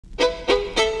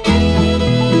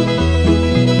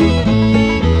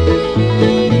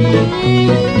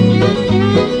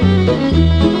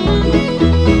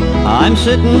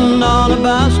sitting on a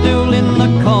bar stool in the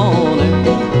corner,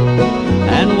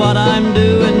 and what I'm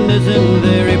doing isn't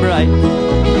very bright.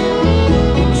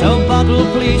 So bottle,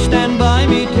 please stand by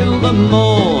me till the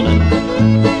morning,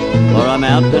 or I'm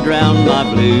out to drown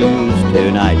my blues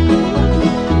tonight.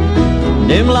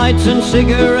 Dim lights and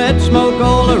cigarette smoke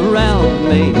all around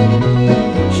me,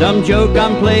 some joke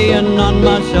I'm playing on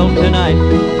myself tonight.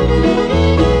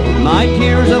 My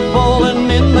tears are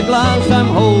falling in the glass I'm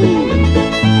holding,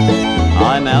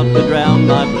 I'm out to drown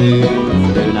my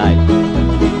blues tonight.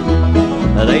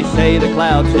 They say the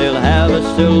clouds still have a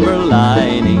silver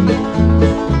lining,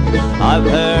 I've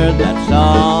heard that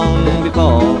song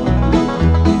before.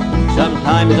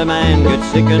 Sometimes a man gets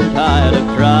sick and tired of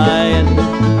trying,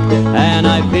 and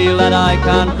I feel that I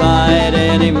can't fight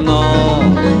anymore.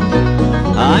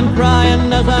 I'm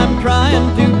crying as I'm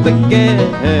trying to forget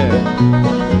her,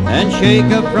 and shake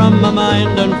her from my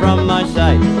mind and from my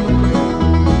sight.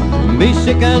 Be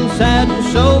sick and sad and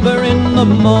sober in the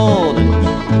morning,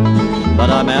 but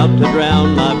I'm out to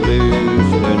drown my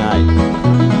blues tonight.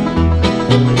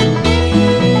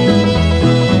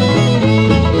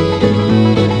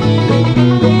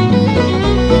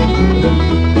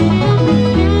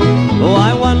 Oh,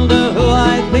 I wonder who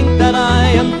I think that I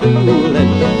am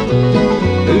fooling,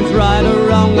 who's right or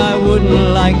wrong I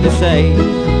wouldn't like to say.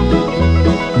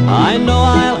 I know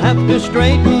I'll have to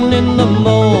straighten in the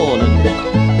morning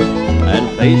and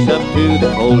face up to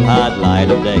the cold hard light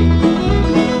of day.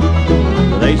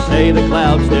 They say the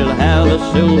clouds still have a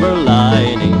silver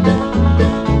lining,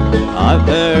 I've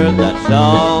heard that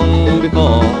song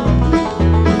before.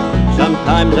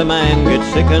 Sometimes a man gets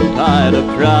sick and tired of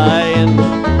trying,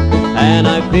 and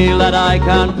I feel that I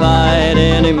can't fight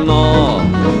anymore.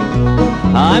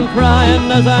 I'm crying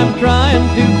as I'm trying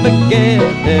to forget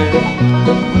her,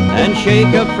 and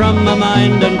shake her from my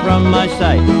mind and from my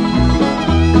sight.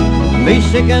 Be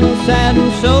sick and sad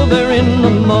and sober in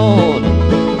the morning,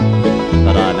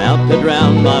 but I'm out to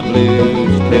drown my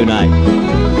blues tonight.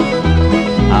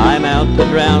 I'm out to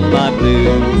drown my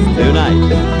blues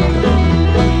tonight.